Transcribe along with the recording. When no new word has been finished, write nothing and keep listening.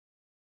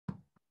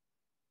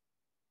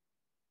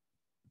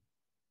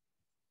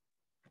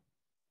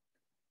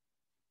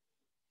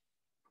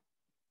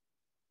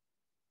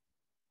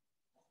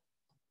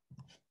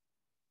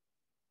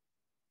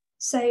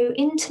So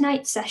in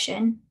tonight's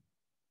session,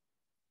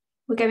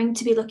 we're going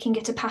to be looking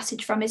at a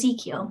passage from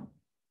Ezekiel.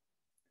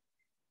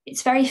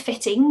 It's very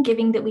fitting,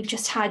 given that we've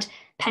just had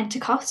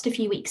Pentecost a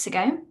few weeks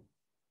ago,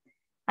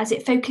 as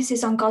it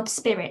focuses on God's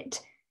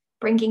Spirit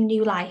bringing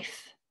new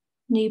life,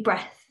 new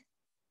breath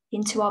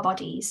into our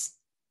bodies.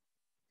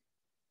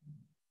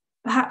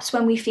 Perhaps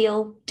when we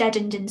feel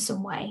deadened in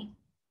some way.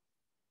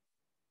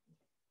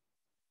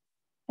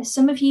 As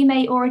some of you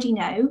may already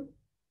know,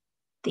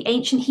 the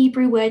ancient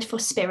Hebrew word for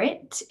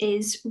spirit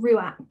is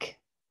ruach,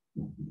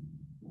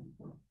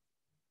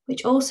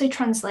 which also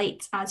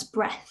translates as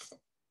breath.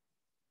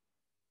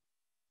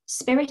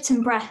 Spirit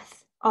and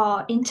breath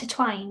are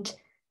intertwined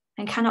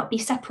and cannot be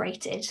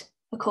separated,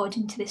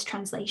 according to this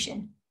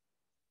translation.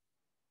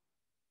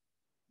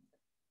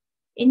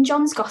 In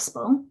John's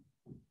Gospel,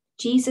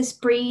 Jesus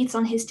breathes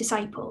on his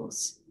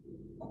disciples,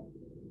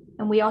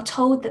 and we are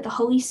told that the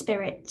Holy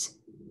Spirit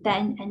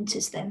then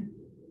enters them.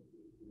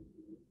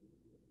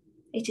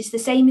 It is the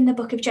same in the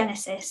book of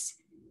Genesis,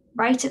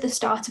 right at the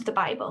start of the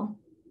Bible.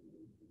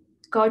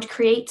 God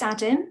creates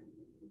Adam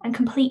and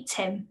completes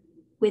him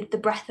with the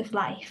breath of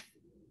life.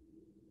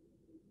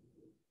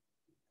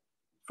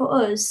 For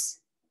us,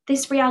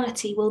 this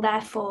reality will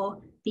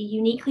therefore be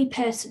uniquely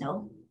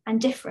personal and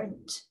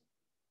different.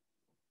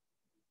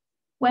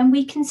 When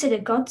we consider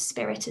God's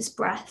Spirit as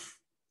breath,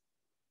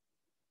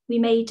 we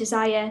may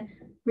desire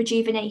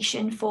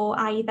rejuvenation for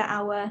either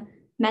our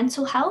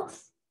mental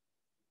health,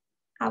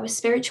 our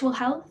spiritual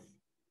health,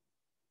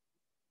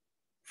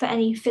 for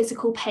any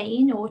physical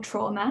pain or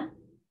trauma,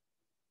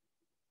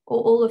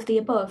 or all of the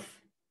above.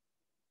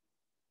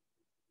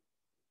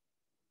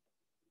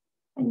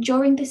 And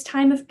during this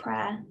time of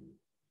prayer,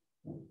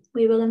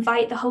 we will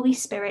invite the Holy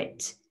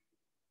Spirit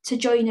to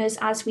join us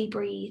as we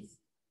breathe,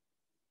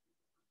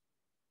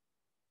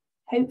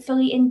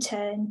 hopefully in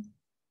turn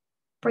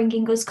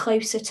bringing us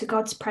closer to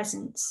God's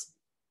presence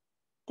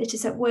that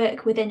is at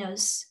work within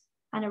us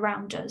and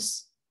around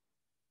us.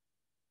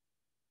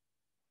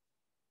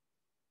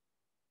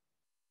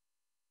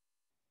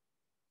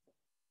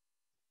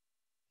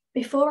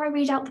 Before I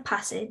read out the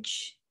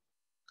passage,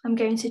 I'm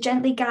going to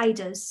gently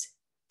guide us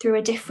through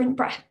a different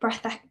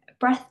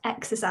breath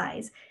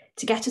exercise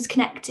to get us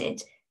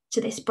connected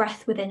to this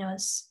breath within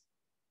us.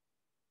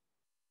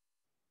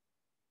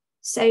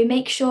 So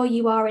make sure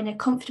you are in a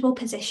comfortable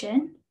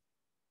position,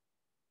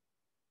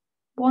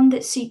 one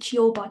that suits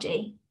your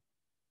body,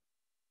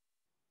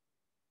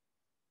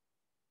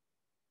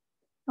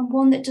 and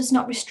one that does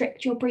not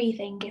restrict your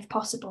breathing if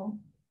possible,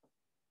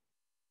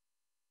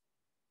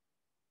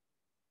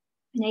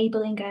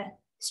 enabling a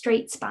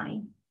straight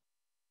spine.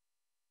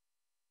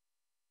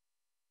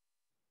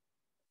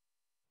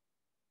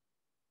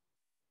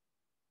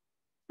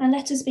 And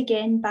let us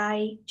begin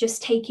by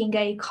just taking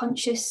a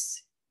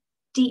conscious,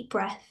 deep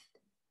breath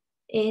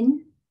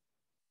in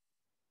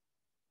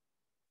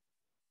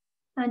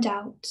and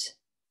out.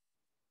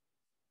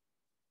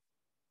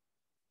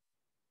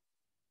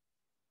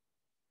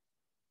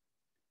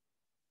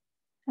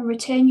 And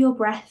return your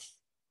breath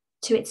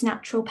to its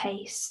natural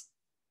pace.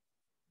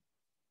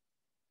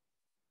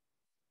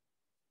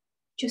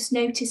 Just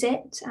notice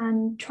it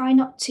and try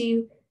not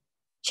to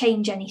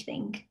change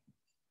anything.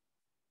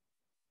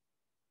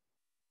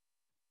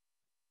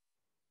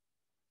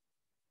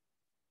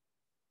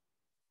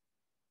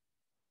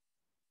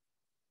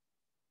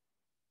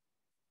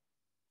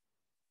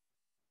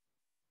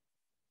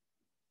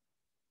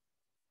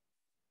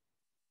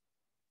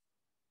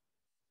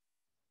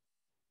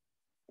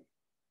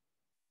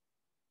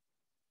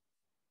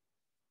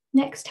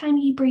 Next time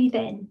you breathe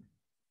in,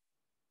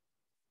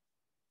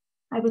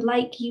 I would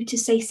like you to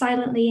say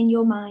silently in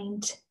your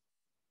mind,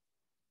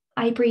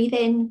 I breathe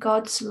in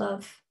God's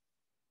love.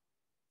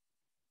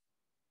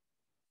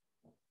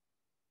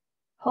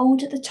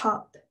 Hold at the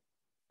top,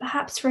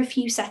 perhaps for a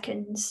few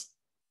seconds,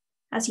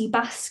 as you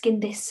bask in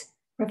this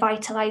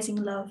revitalizing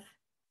love.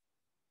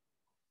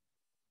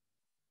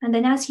 And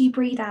then as you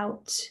breathe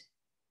out,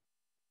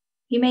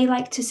 you may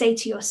like to say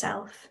to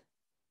yourself,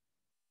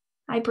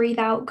 I breathe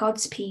out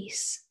God's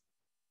peace.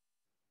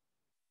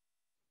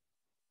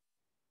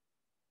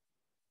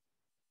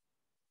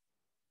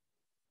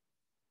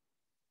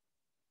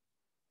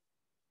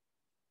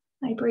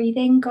 I breathe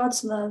in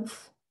God's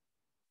love,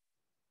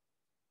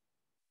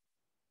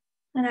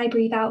 and I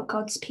breathe out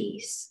God's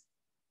peace.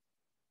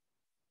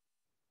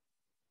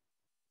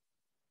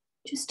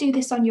 Just do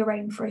this on your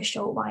own for a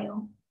short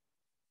while.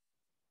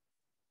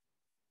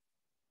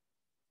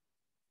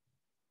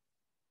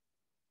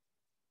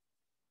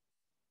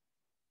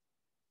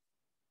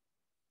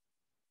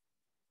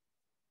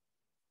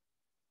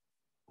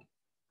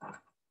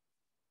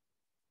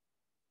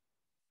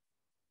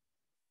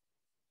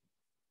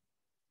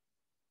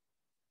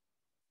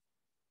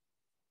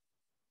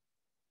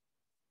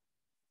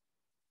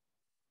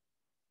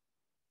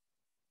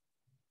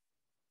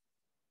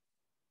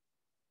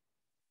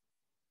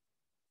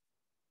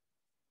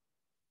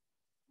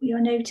 We are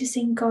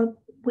noticing God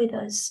with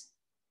us,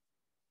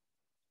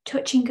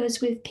 touching us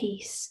with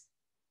peace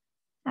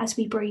as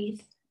we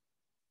breathe.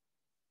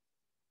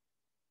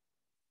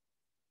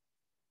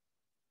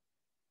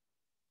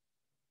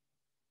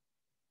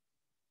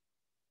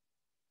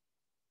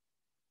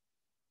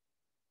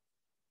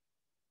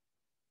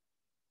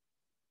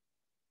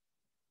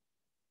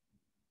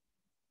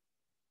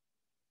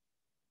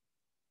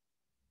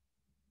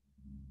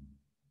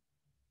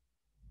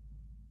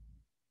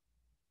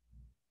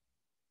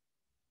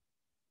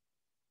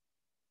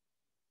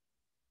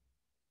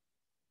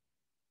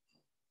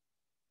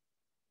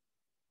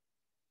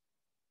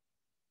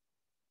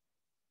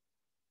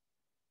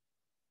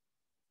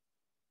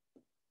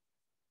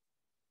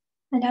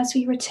 And as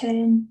we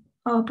return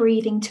our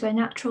breathing to a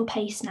natural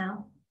pace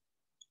now,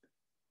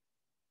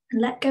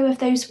 and let go of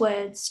those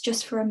words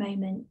just for a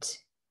moment,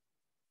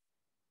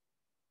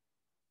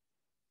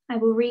 I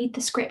will read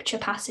the scripture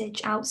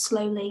passage out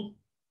slowly.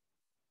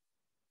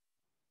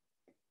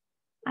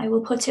 I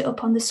will put it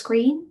up on the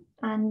screen,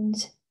 and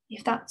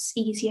if that's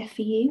easier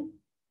for you,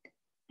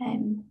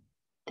 then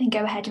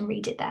go ahead and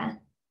read it there.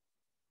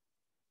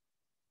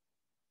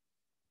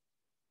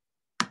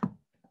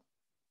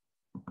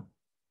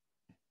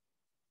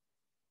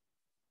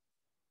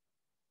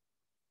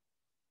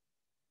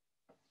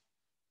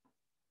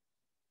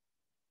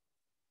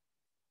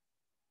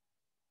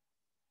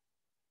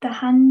 The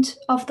hand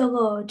of the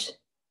Lord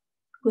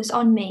was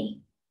on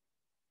me.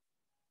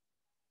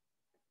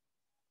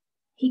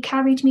 He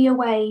carried me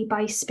away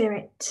by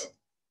spirit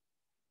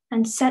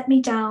and set me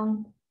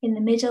down in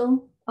the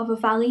middle of a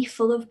valley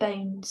full of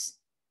bones.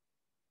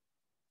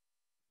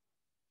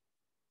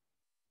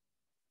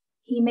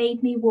 He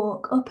made me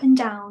walk up and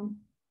down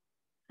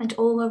and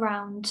all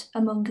around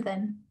among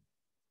them.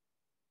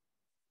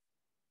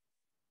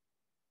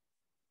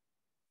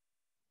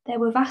 There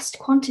were vast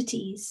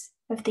quantities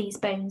of these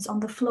bones on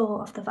the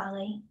floor of the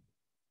valley,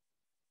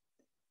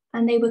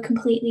 and they were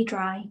completely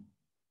dry.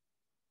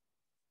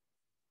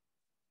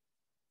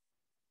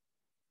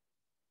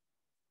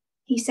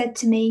 He said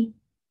to me,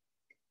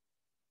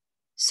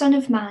 "Son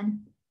of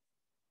man,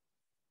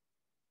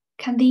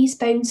 can these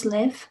bones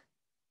live?"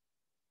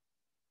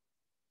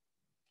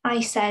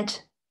 I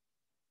said,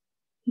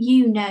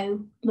 "You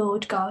know,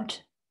 Lord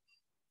God."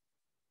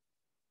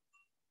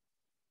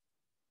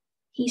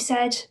 He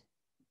said,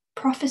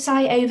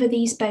 "Prophesy over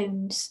these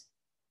bones.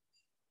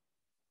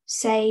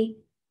 Say,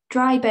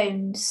 dry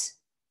bones,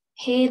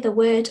 hear the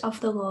word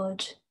of the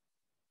Lord.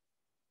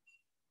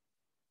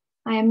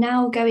 I am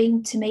now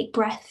going to make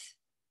breath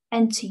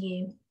enter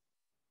you,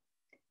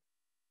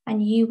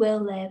 and you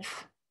will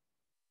live.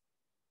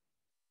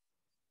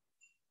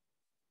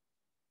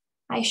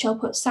 I shall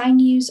put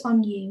sinews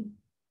on you.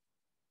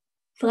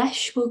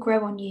 Flesh will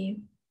grow on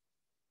you.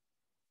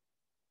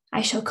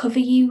 I shall cover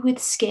you with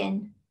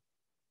skin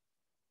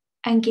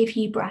and give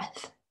you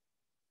breath,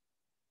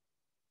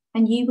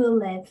 and you will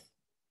live.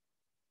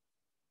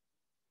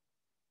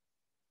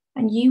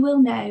 And you will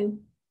know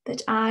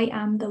that I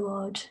am the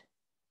Lord."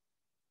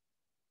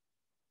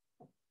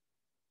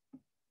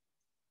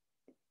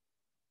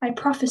 I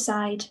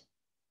prophesied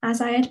as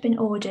I had been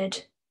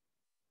ordered.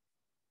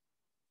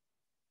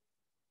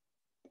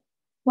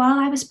 While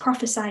I was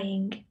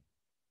prophesying,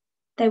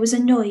 there was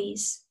a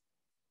noise,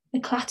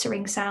 a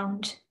clattering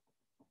sound.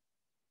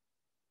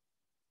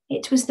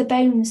 It was the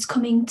bones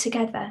coming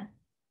together.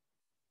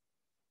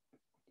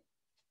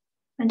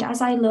 And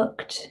as I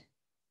looked,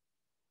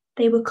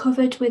 they were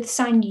covered with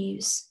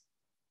sinews.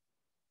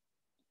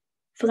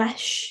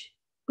 Flesh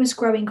was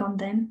growing on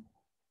them,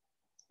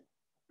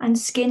 and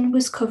skin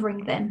was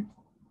covering them.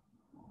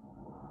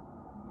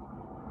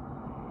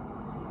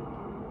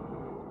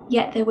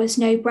 Yet there was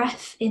no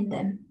breath in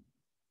them.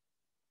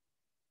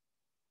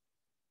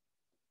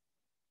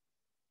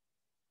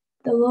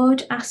 The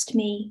Lord asked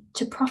me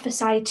to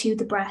prophesy to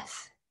the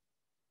breath.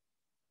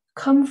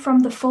 "Come from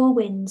the four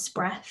winds,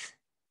 breath.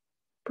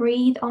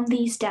 Breathe on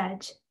these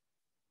dead,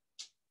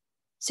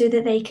 so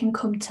that they can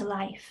come to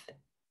life."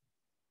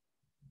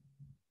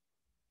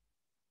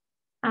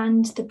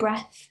 And the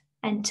breath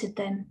entered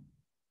them.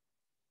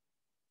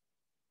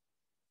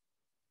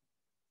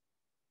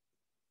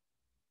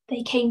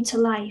 They came to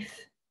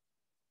life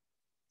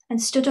and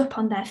stood up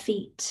on their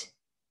feet,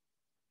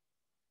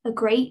 a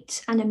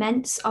great and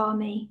immense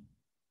army.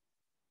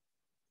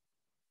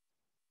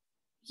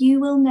 You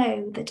will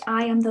know that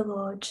I am the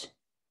Lord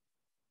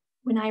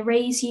when I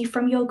raise you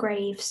from your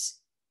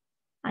graves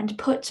and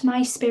put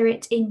my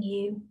spirit in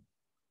you,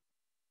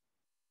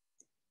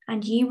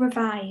 and you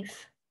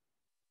revive,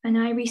 and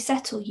I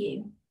resettle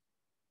you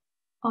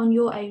on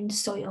your own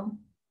soil.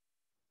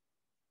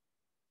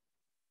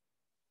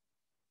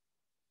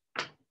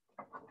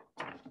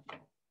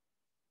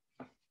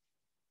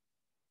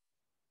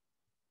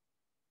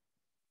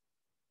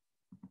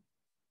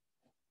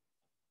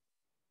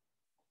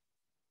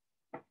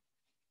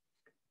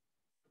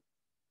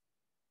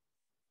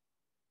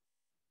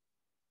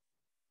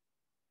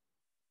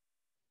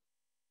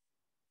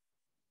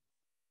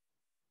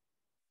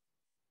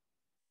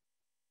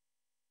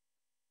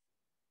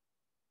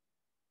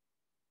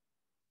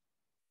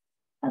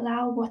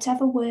 Allow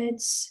whatever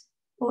words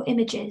or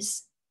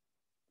images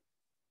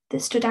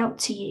that stood out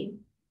to you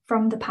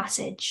from the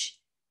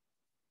passage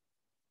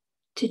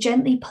to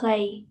gently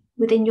play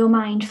within your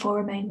mind for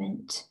a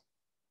moment.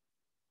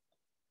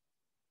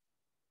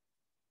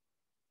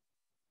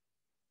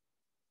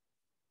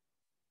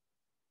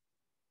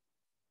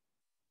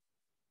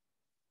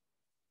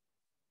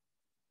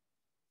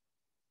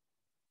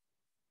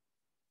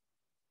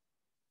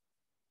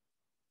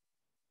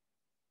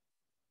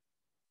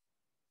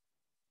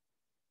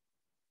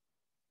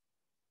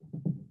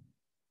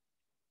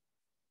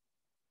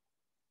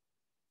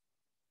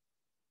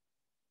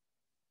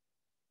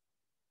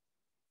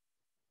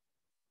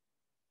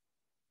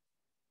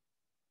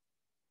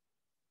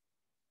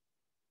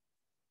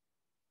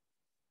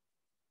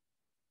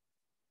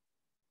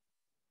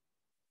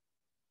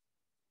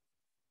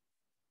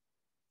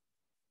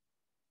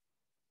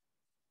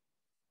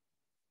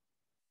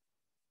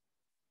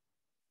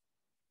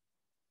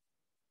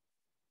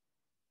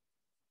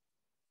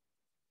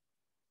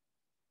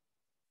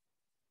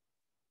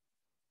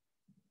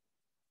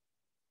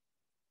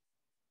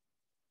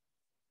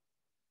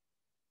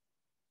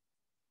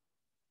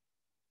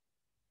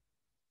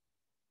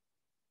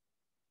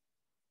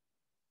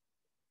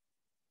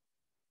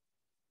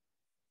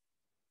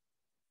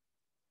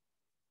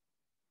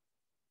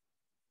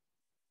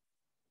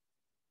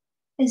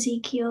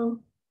 Ezekiel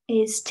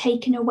is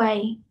taken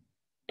away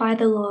by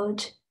the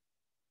Lord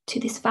to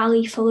this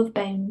valley full of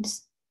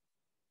bones.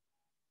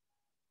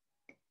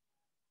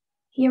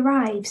 He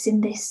arrives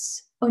in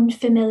this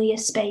unfamiliar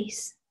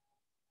space.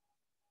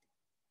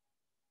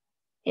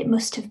 It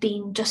must have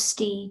been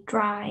dusty,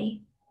 dry,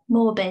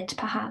 morbid,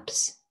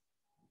 perhaps.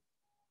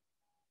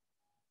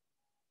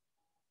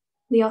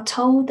 We are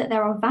told that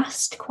there are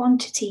vast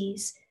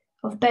quantities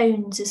of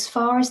bones as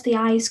far as the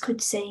eyes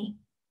could see.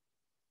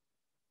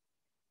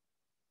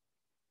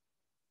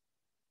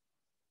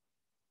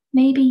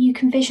 Maybe you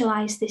can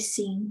visualize this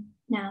scene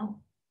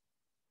now.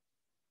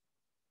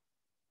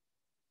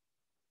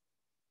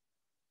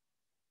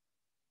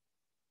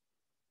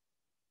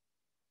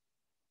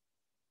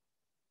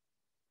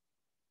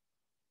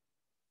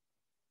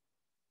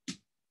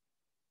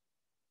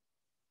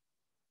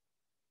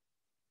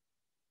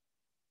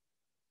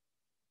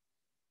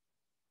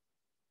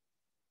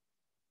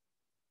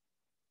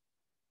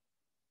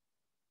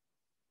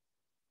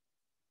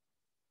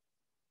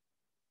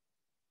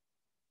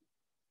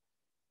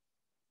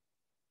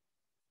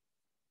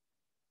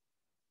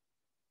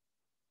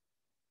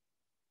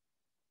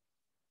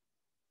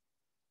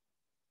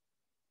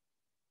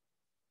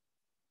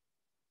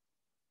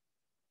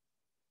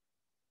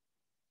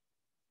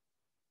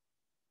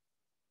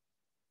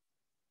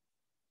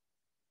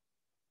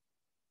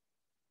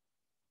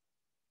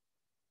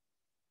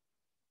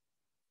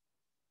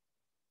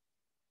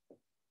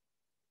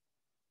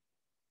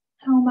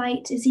 How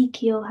might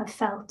Ezekiel have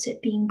felt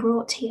at being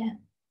brought here?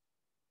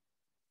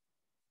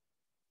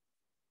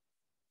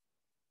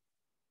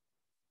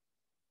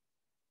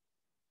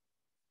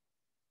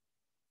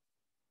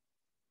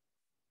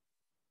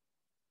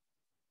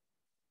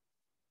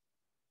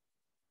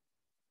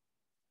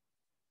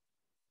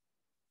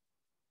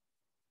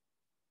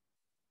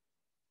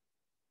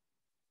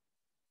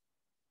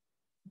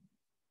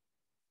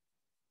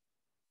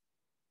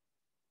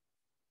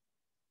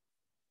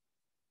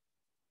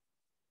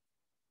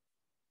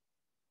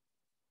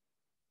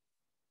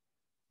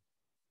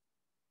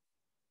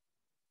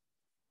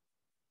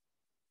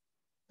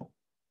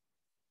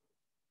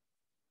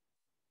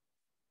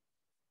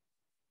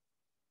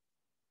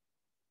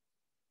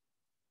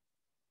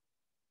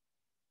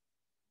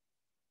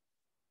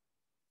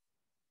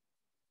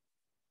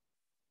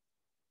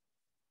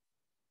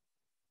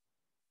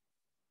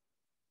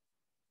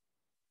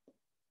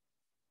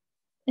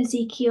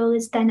 Ezekiel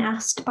is then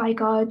asked by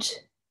God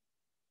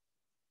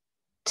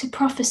to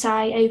prophesy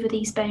over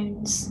these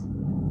bones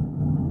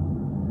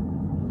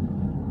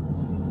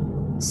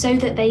so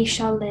that they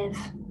shall live.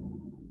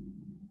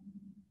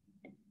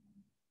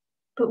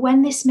 But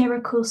when this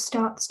miracle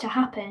starts to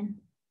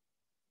happen,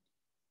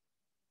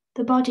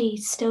 the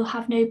bodies still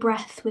have no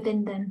breath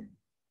within them.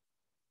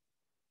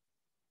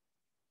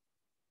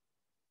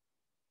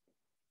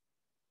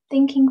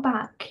 Thinking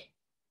back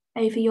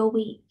over your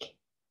week,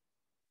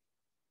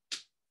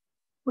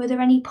 were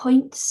there any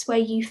points where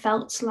you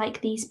felt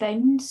like these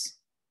bones?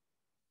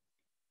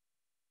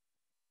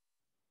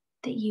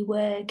 That you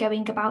were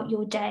going about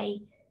your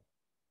day,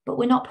 but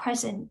were not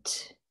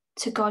present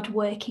to God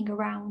working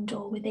around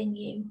or within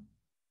you?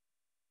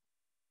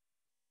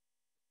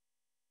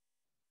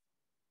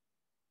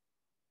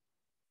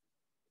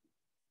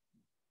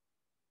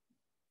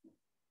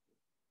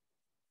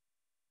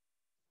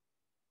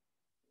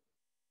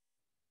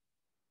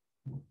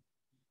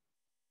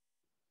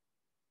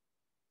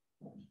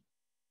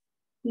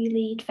 We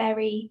lead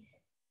very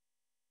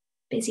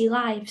busy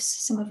lives,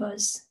 some of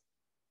us,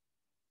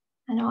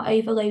 and are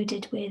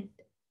overloaded with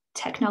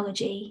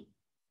technology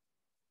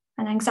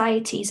and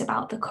anxieties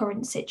about the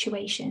current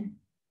situation.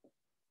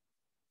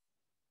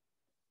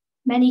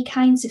 Many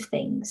kinds of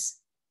things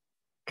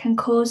can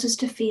cause us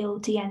to feel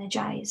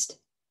de-energized,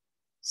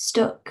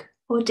 stuck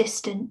or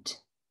distant.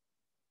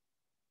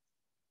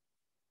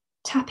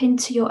 Tap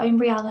into your own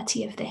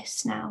reality of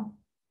this now.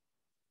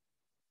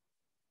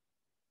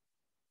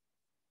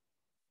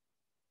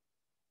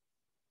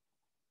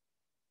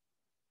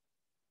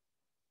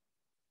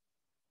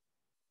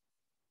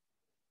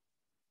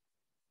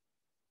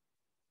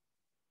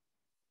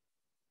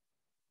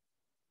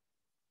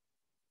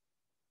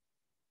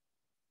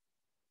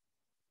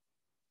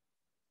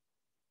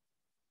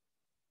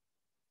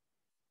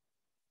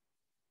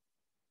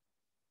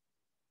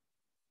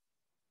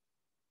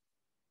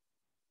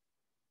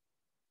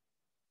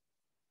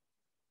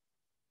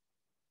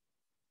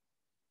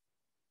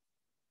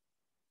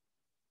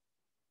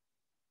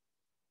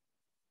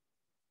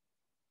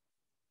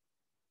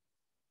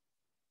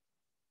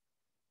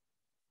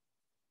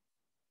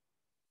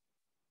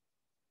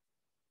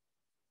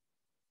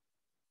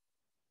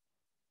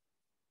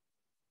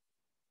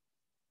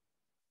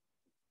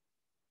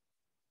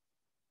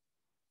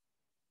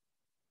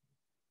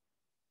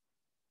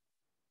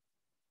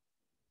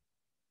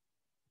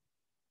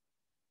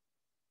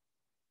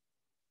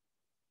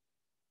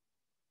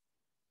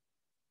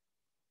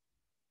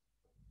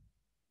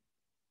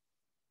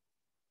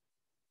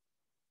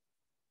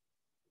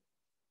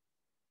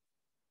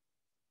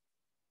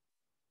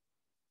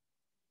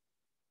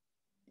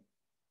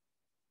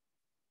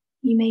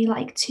 You may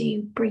like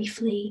to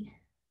briefly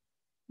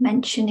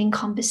mention in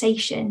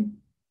conversation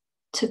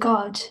to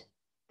God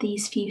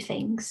these few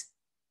things,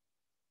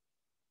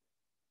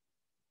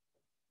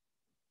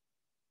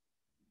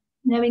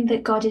 knowing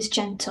that God is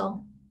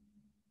gentle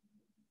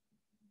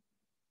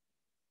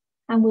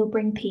and will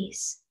bring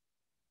peace.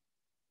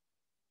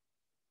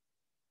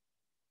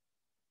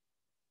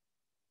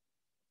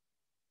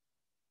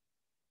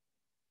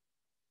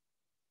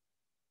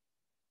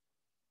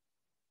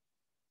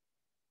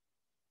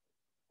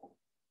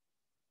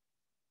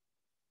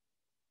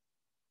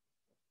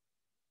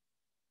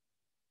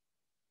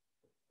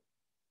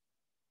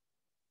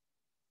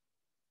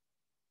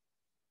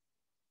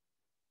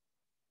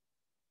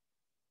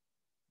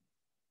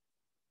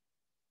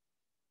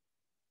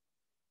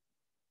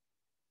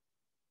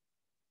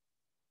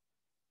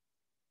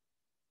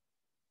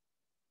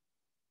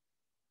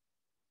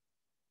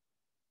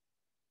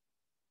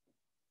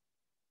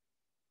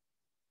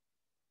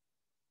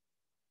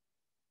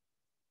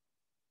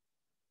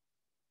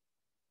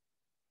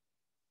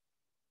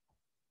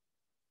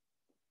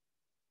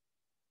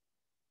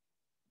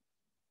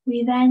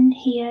 We then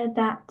hear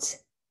that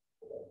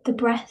the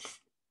breath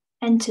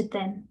entered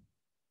them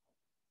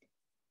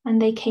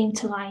and they came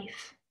to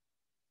life.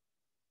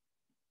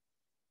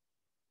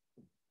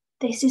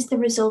 This is the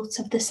result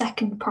of the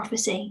second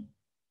prophecy.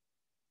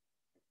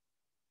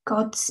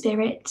 God's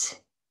Spirit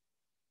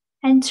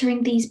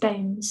entering these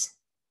bones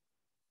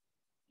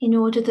in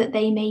order that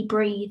they may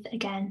breathe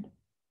again.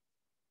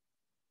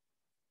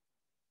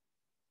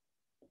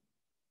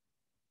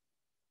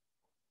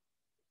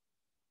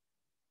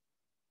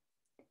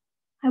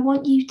 I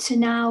want you to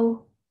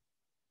now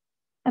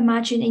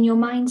imagine in your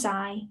mind's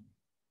eye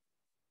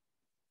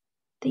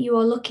that you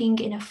are looking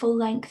in a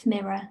full-length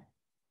mirror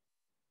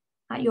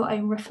at your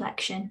own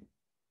reflection.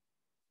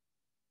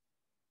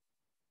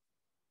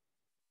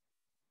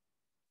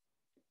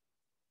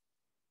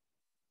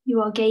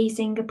 You are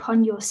gazing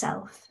upon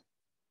yourself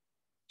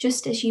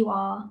just as you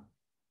are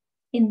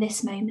in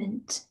this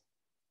moment.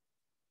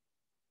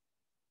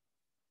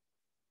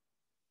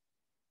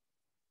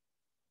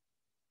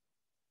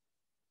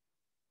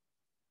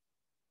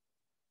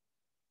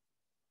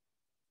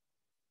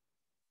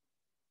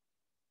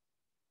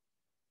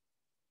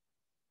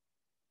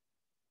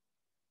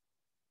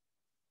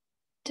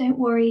 Don't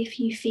worry if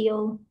you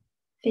feel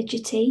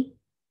fidgety.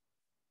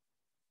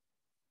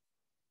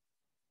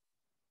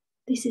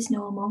 This is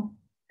normal.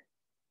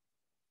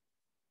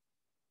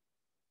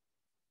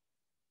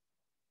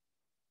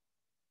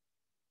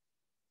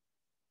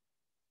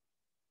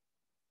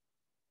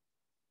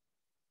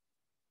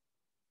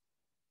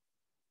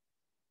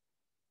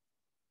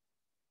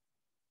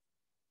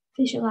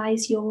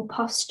 Visualize your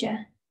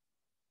posture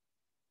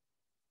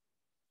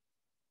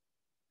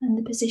and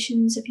the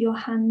positions of your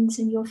hands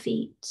and your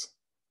feet.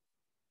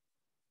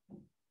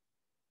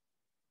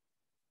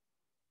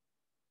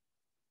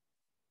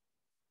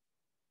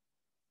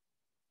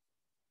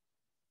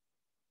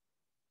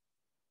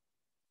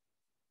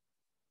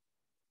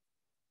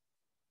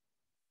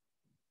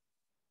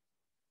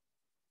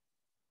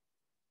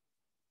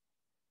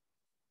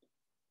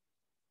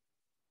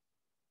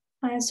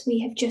 As we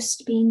have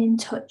just been in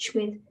touch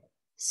with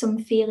some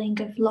feeling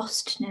of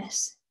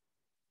lostness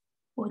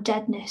or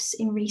deadness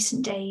in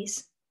recent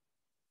days,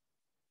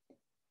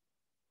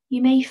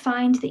 you may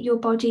find that your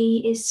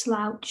body is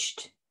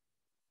slouched,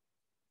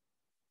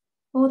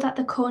 or that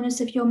the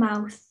corners of your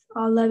mouth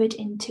are lowered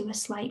into a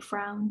slight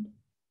frown.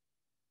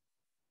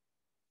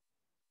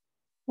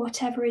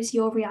 Whatever is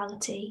your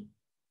reality,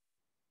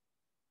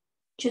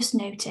 just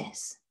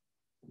notice.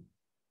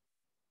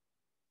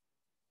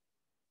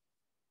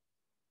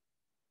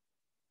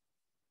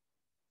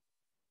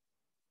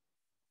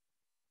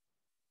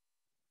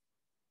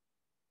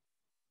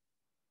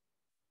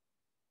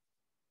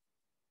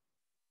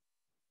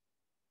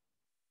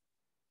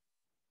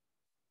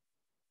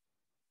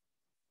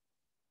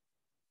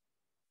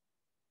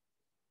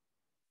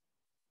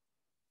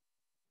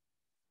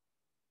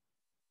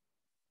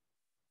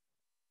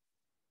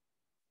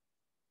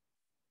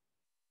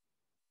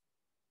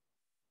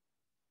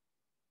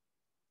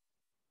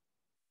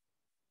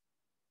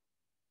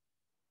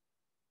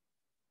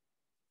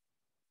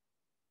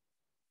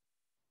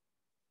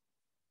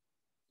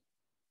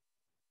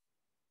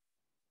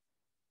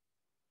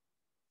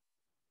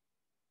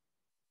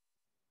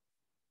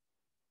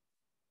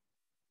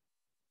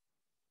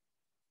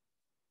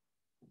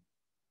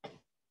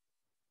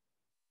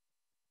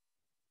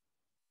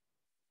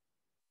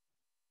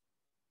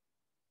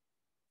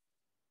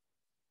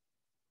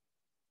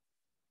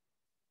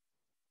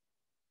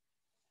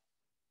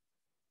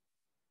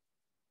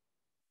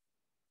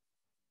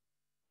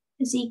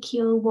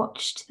 Ezekiel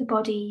watched the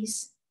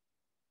bodies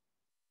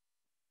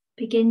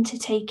begin to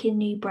take in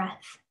new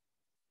breath.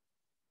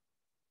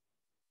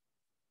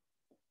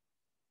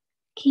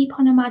 Keep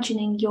on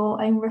imagining your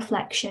own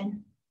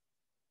reflection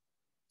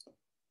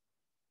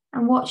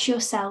and watch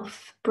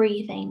yourself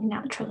breathing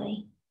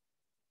naturally.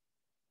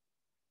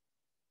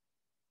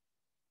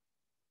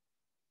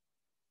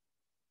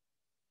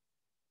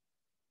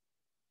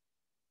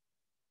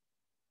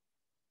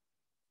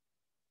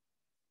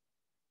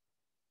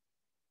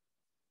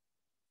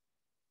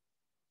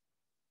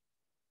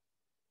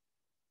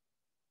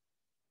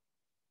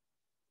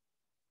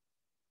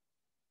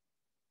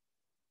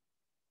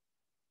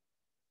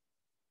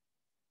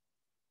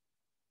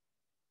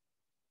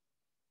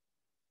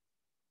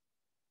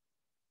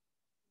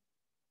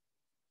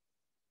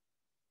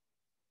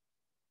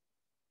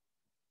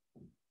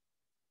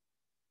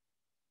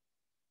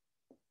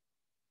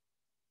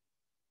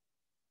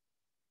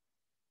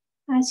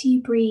 as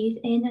you breathe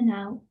in and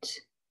out,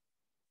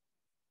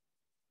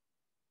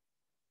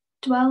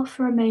 dwell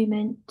for a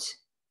moment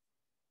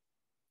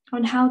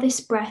on how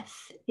this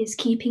breath is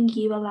keeping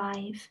you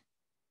alive.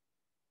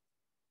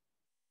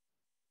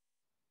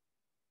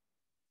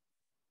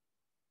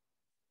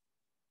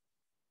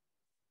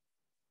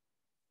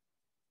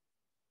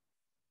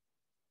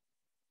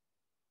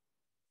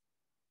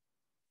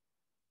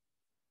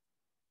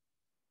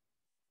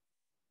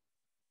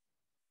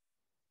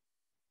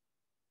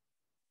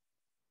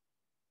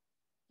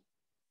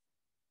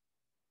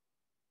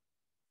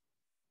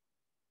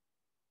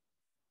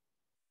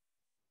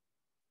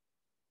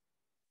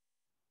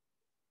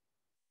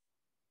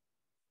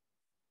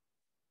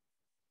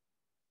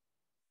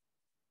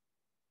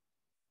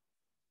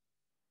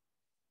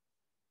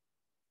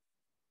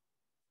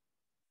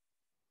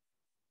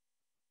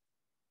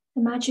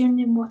 Imagine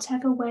in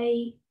whatever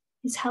way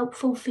is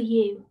helpful for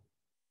you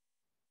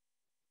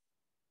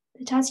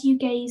that as you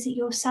gaze at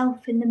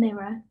yourself in the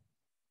mirror,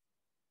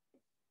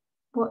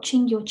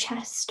 watching your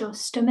chest or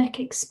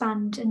stomach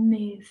expand and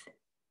move,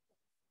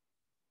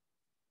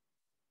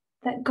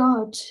 that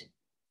God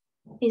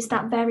is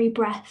that very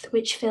breath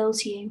which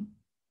fills you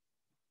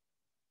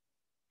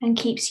and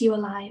keeps you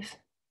alive.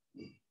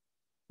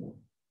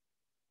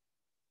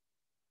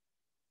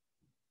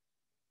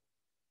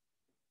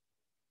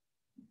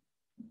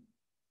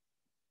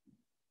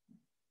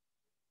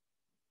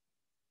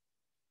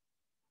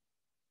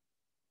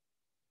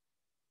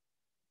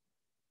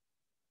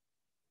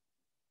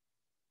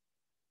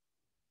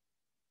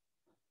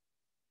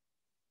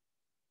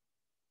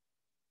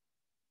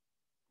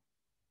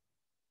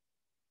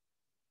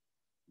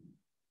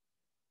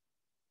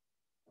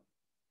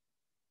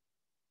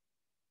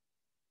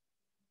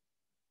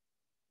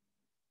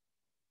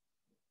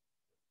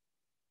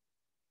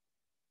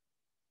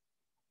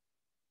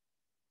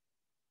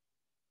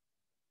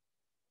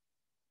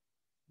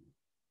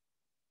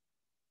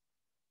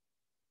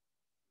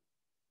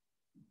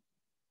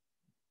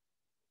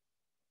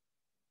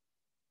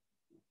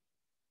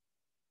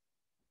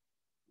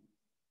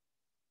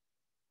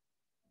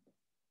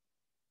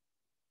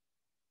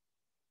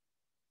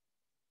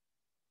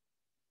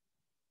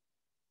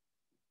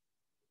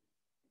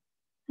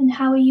 And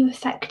how are you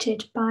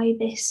affected by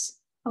this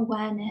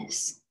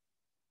awareness?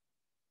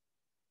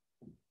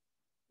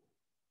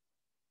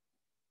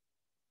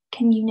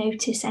 Can you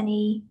notice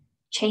any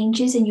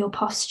changes in your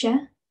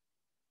posture?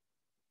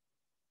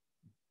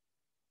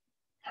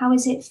 How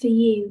is it for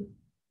you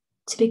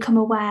to become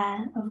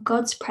aware of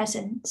God's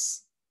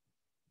presence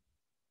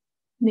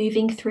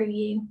moving through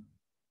you?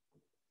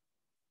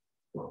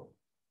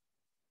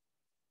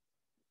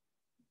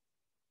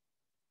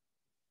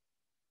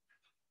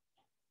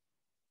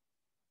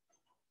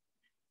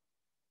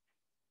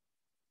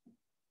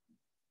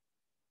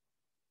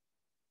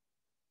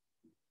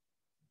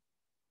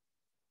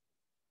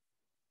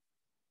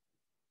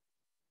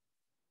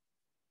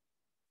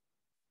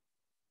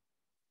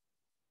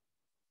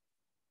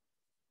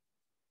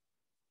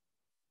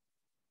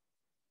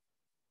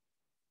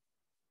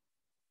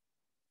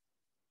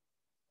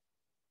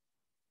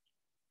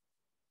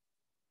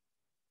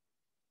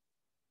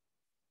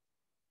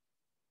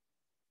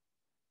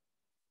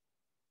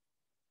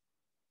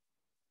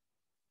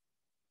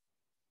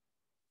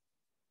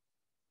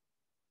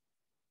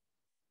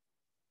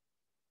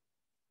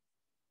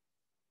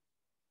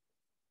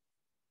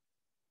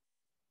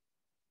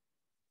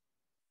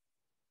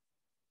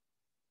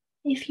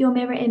 If your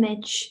mirror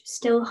image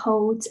still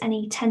holds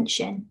any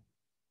tension,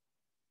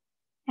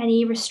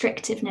 any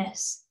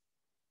restrictiveness,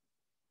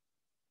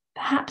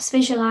 perhaps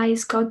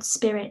visualize God's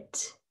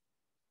Spirit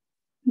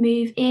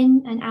move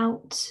in and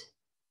out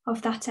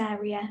of that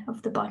area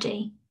of the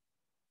body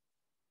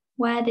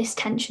where this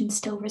tension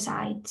still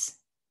resides.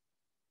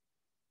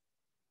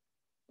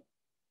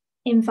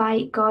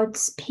 Invite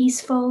God's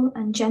peaceful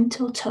and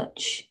gentle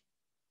touch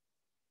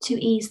to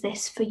ease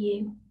this for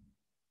you.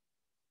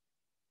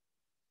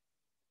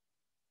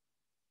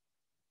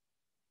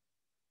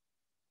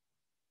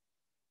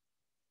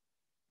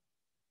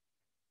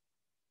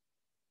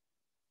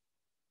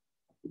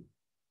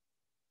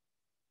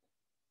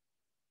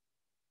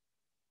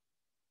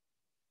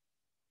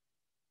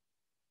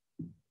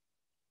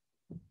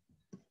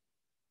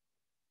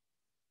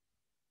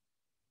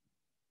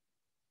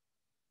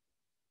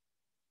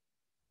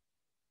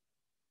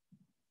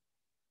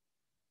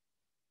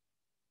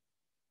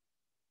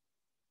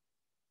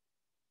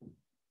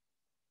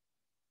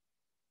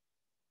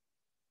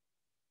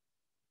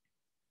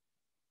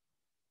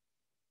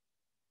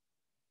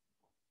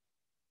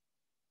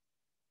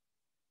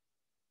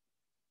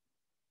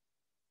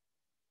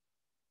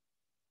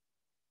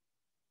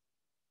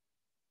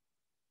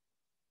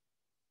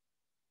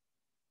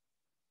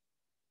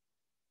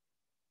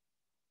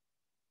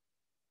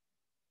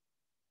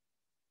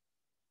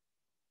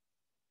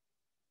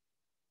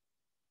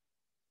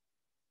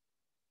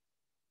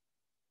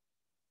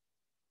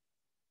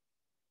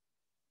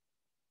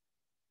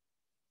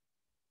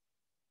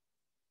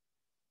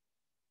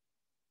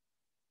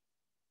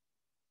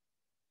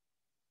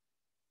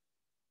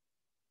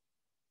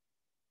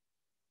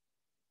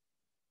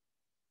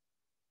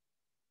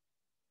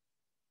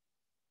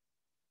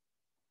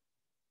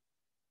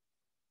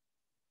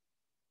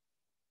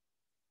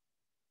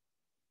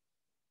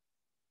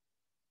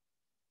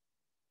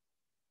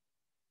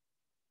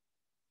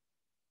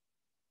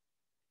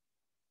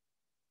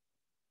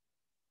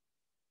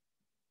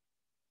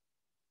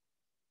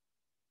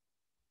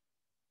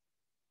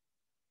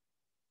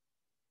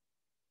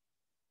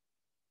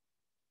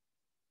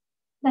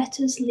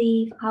 Let us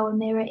leave our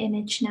mirror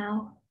image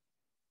now.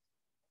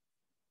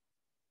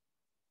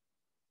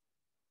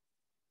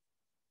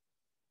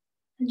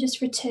 And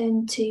just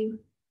return to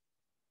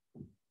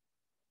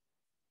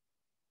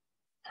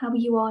how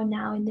you are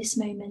now in this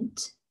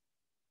moment.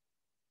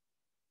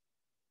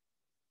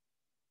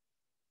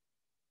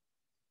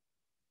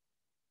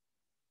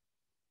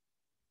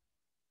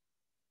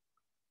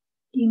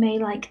 You may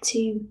like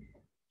to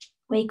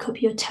wake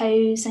up your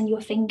toes and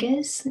your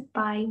fingers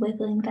by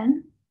wiggling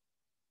them.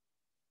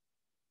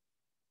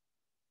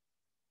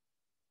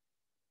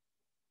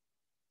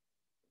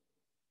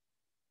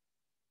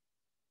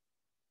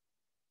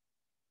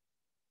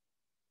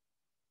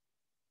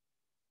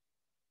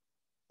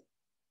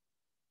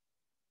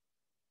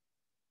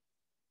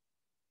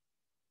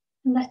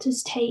 And let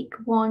us take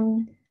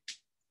one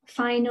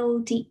final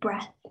deep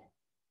breath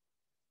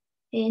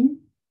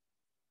in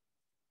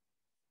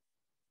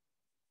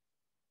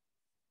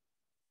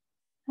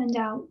and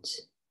out.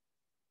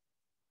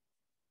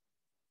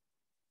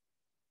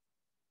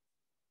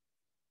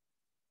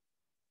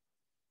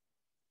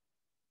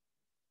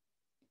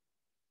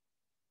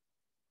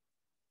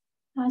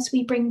 As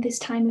we bring this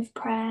time of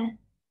prayer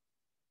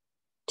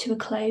to a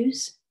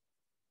close,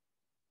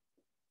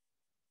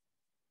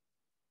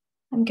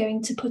 I'm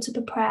going to put up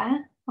a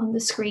prayer on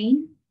the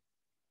screen,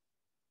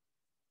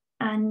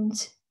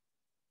 and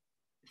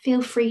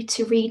feel free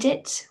to read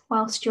it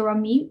whilst you're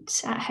on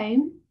mute at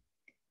home,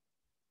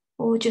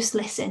 or just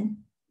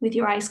listen with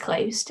your eyes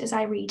closed as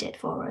I read it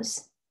for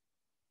us.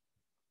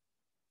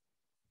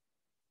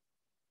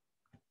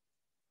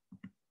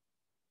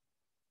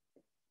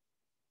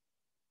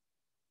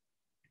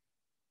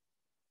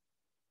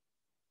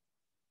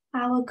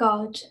 Our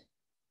God,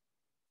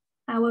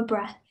 our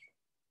breath,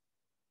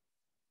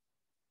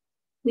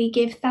 we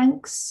give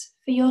thanks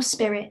for your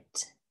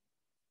Spirit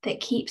that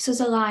keeps us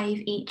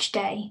alive each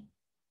day.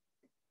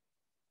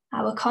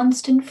 Our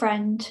constant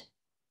friend,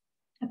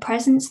 a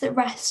presence that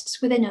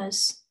rests within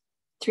us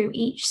through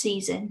each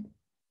season.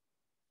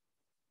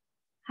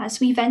 As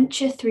we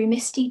venture through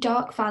misty,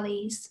 dark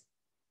valleys,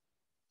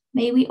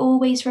 may we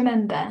always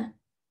remember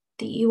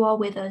that you are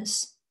with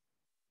us,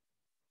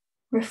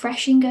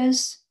 refreshing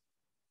us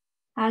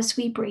as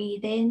we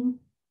breathe in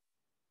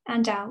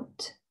and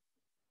out.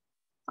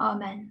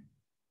 Amen.